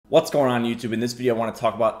What's going on YouTube? In this video, I want to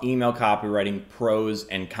talk about email copywriting pros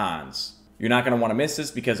and cons. You're not going to want to miss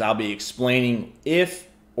this because I'll be explaining if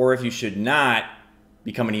or if you should not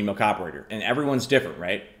become an email copywriter. And everyone's different,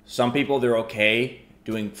 right? Some people, they're okay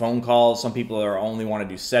doing phone calls. Some people are only want to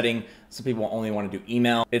do setting. Some people only want to do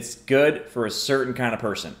email. It's good for a certain kind of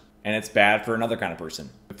person and it's bad for another kind of person.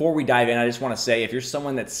 Before we dive in, I just want to say if you're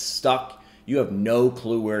someone that's stuck, you have no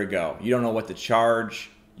clue where to go. You don't know what to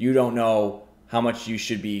charge. You don't know how much you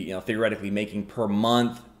should be, theoretically making per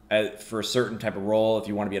month for a certain type of role. If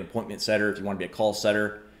you want to be an appointment setter, if you want to be a call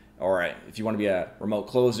setter, or if you want to be a remote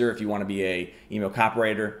closer, if you want to be a email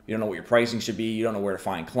copywriter, you don't know what your pricing should be. You don't know where to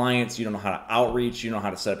find clients. You don't know how to outreach. You don't know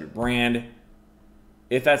how to set up your brand.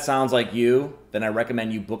 If that sounds like you, then I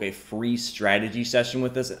recommend you book a free strategy session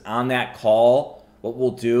with us. And on that call, what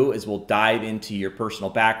we'll do is we'll dive into your personal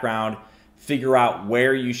background, figure out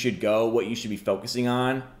where you should go, what you should be focusing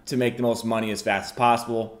on to make the most money as fast as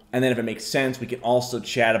possible. And then if it makes sense, we can also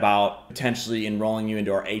chat about potentially enrolling you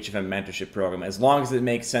into our HFM mentorship program. As long as it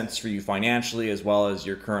makes sense for you financially as well as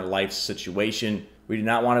your current life situation. We do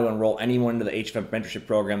not want to enroll anyone into the HFM mentorship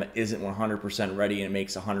program that isn't 100% ready and it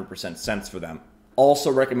makes 100% sense for them.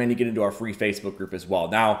 Also recommend you get into our free Facebook group as well.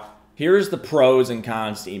 Now, here's the pros and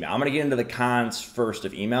cons to email. I'm going to get into the cons first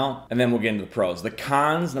of email, and then we'll get into the pros. The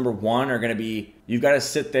cons, number one, are going to be you've got to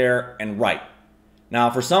sit there and write. Now,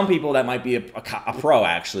 for some people, that might be a pro,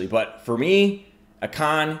 actually. But for me, a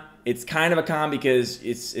con, it's kind of a con because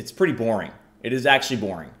it's pretty boring. It is actually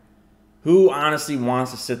boring. Who honestly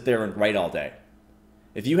wants to sit there and write all day?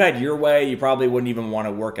 If you had your way, you probably wouldn't even want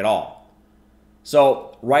to work at all.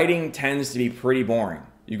 So writing tends to be pretty boring.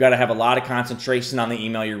 You've got to have a lot of concentration on the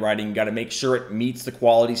email you're writing. You've got to make sure it meets the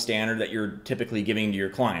quality standard that you're typically giving to your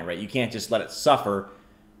client, right? You can't just let it suffer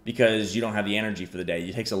because you don't have the energy for the day.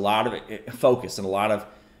 It takes a lot of focus and a lot of,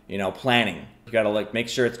 planning. You got to make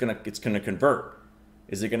sure it's gonna convert.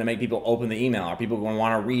 Is it going to make people open the email? Are people going to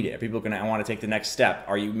want to read it? Are people going to want to take the next step?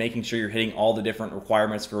 Are you making sure you're hitting all the different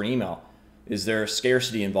requirements for an email? Is there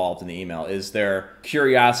scarcity involved in the email? Is there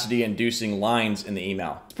curiosity-inducing lines in the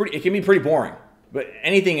email? It can be pretty boring. But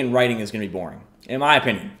anything in writing is going to be boring, in my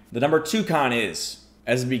opinion. The number two con is,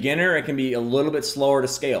 as a beginner, it can be a little bit slower to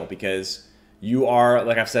scale because you are,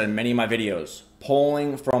 like I've said in many of my videos,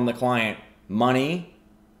 pulling from the client money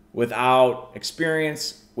without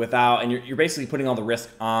experience, and you're basically putting all the risk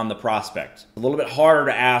on the prospect. A little bit harder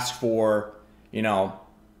to ask for,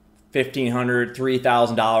 $1,500,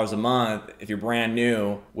 $3,000 a month if you're brand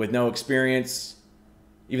new with no experience,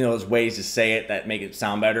 even though there's ways to say it that make it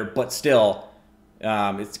sound better, but still,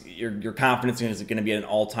 your confidence is going to be at an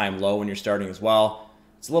all-time low when you're starting as well.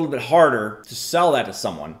 It's a little bit harder to sell that to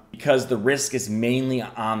someone because the risk is mainly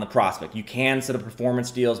on the prospect. You can set up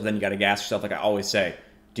performance deals, but then you got to ask yourself, like I always say,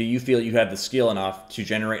 do you feel you have the skill enough to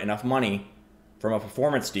generate enough money from a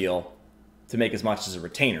performance deal to make as much as a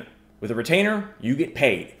retainer? With a retainer, you get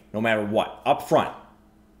paid no matter what, up front,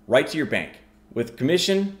 right to your bank. With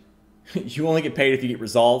commission, you only get paid if you get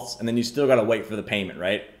results, and then you still got to wait for the payment,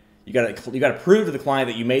 right? You got to prove to the client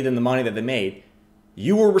that you made them the money that they made.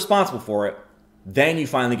 You were responsible for it. Then you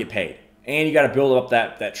finally get paid. And you got to build up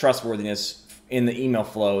that trustworthiness in the email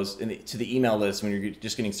flows, to the email list when you're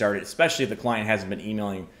just getting started, especially if the client hasn't been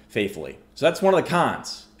emailing faithfully. So that's one of the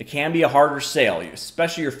cons. It can be a harder sale,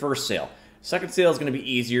 especially your first sale. Second sale is going to be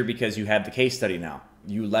easier because you have the case study now.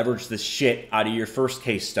 You leverage the shit out of your first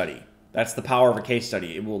case study. That's the power of a case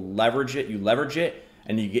study. It will leverage it. You leverage it,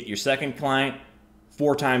 and you get your second client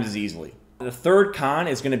 4 times as easily. The third con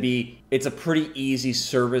is going to be it's a pretty easy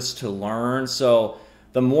service to learn. So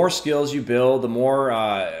the more skills you build, the more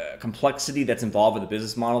complexity that's involved with the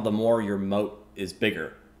business model, the more your moat is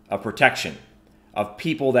bigger of protection, of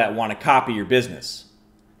people that want to copy your business.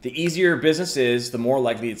 The easier your business is, the more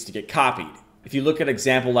likely it's to get copied. If you look at an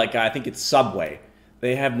example like, I think it's Subway,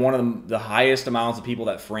 they have one of the highest amounts of people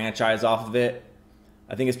that franchise off of it.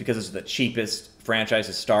 I think it's because it's the cheapest franchise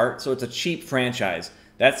to start. So it's a cheap franchise.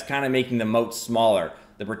 That's kind of making the moat smaller.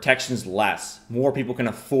 The protection's less. More people can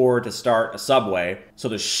afford to start a Subway. So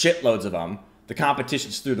there's shitloads of them. The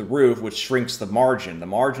competition's through the roof, which shrinks the margin. The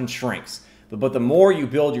margin shrinks. But the more you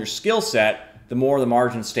build your skill set, the more the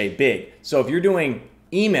margins stay big. So if you're doing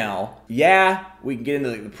email, yeah, we can get into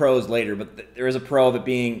the pros later, but there is a pro of it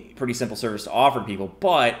being a pretty simple service to offer people,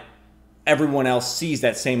 but everyone else sees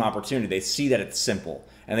that same opportunity. They see that it's simple,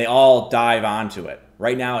 and they all dive onto it.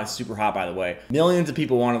 Right now, it's super hot, by the way. Millions of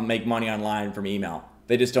people want to make money online from email.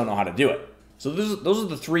 They just don't know how to do it. So those are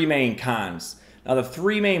the 3 main cons. Now, the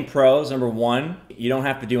 3 main pros, number one, you don't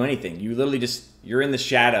have to do anything. You literally you're in the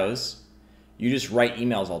shadows. You just write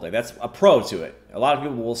emails all day. That's a pro to it. A lot of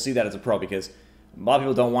people will see that as a pro because A lot of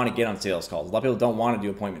people don't want to get on sales calls. A lot of people don't want to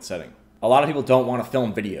do appointment setting. A lot of people don't want to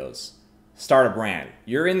film videos. Start a brand.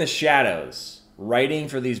 You're in the shadows writing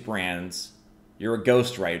for these brands. You're a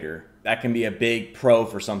ghostwriter. That can be a big pro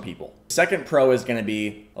for some people. The second pro is going to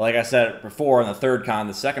be, like I said before in the third con,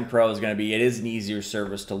 the second pro is going to be it is an easier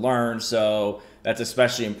service to learn. So that's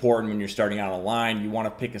especially important when you're starting out online. You want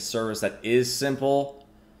to pick a service that is simple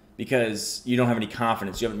because you don't have any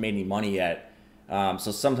confidence. You haven't made any money yet.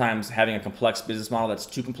 So sometimes having a complex business model that's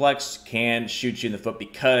too complex can shoot you in the foot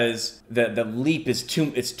because the leap is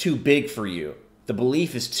too big for you. The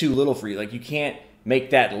belief is too little for you. Like you can't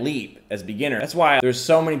make that leap as a beginner. That's why there's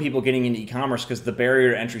so many people getting into e-commerce, because the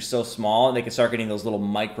barrier to entry is so small and they can start getting those little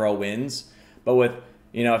micro wins. But with,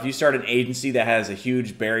 if you start an agency that has a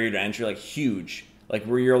huge barrier to entry, like huge, like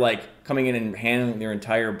where you're like coming in and handling their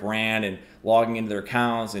entire brand and logging into their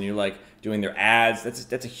accounts and you're like doing their ads,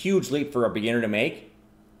 that's a huge leap for a beginner to make.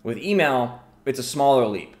 With email, it's a smaller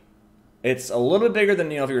leap. It's a little bit bigger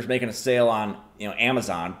than, if you were making a sale on,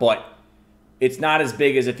 Amazon, but it's not as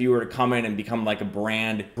big as if you were to come in and become like a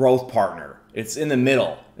brand growth partner. It's in the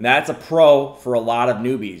middle. And that's a pro for a lot of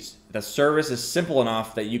newbies. The service is simple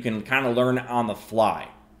enough that you can kind of learn on the fly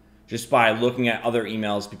just by looking at other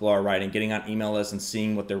emails people are writing, getting on email lists and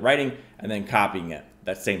seeing what they're writing and then copying it,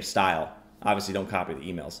 that same style. Obviously, don't copy the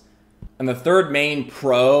emails. And the third main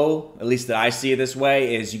pro, at least that I see it this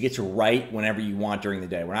way, is you get to write whenever you want during the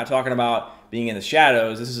day. We're not talking about being in the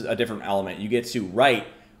shadows. This is a different element. You get to write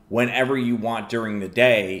whenever you want during the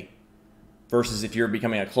day, versus if you're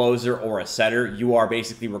becoming a closer or a setter, you are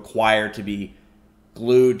basically required to be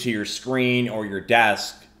glued to your screen or your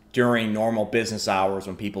desk during normal business hours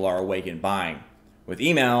when people are awake and buying. With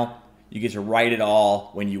email, you get to write it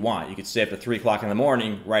all when you want. You could stay up to 3 o'clock in the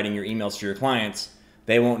morning writing your emails to your clients.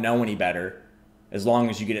 They won't know any better as long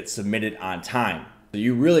as you get it submitted on time. So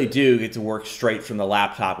you really do get to work straight from the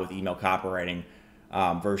laptop with email copywriting.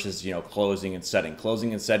 Versus closing and setting.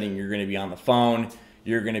 Closing and setting, you're going to be on the phone,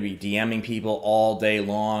 you're going to be DMing people all day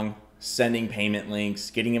long, sending payment links,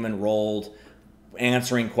 getting them enrolled,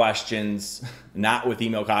 answering questions. Not with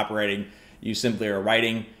email copywriting. You simply are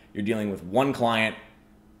writing, you're dealing with one client,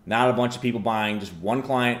 not a bunch of people buying, just one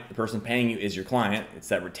client. The person paying you is your client. It's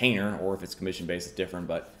that retainer, or if it's commission based, it's different,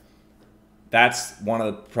 but that's one of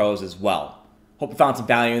the pros as well. Hope you found some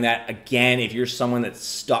value in that. Again, if you're someone that's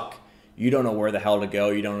stuck, you don't know where the hell to go,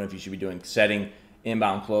 you don't know if you should be doing setting,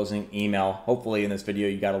 inbound, closing, email. Hopefully in this video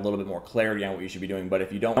you got a little bit more clarity on what you should be doing. But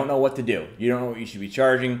if you don't know what to do, you don't know what you should be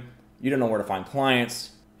charging, you don't know where to find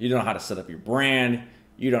clients, you don't know how to set up your brand,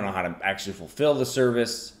 you don't know how to actually fulfill the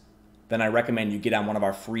service, then I recommend you get on one of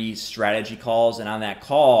our free strategy calls. And on that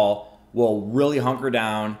call, we'll really hunker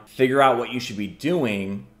down, figure out what you should be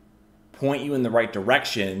doing, point you in the right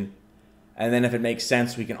direction. And then if it makes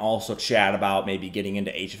sense, we can also chat about maybe getting into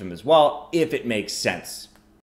HFM as well, if it makes sense.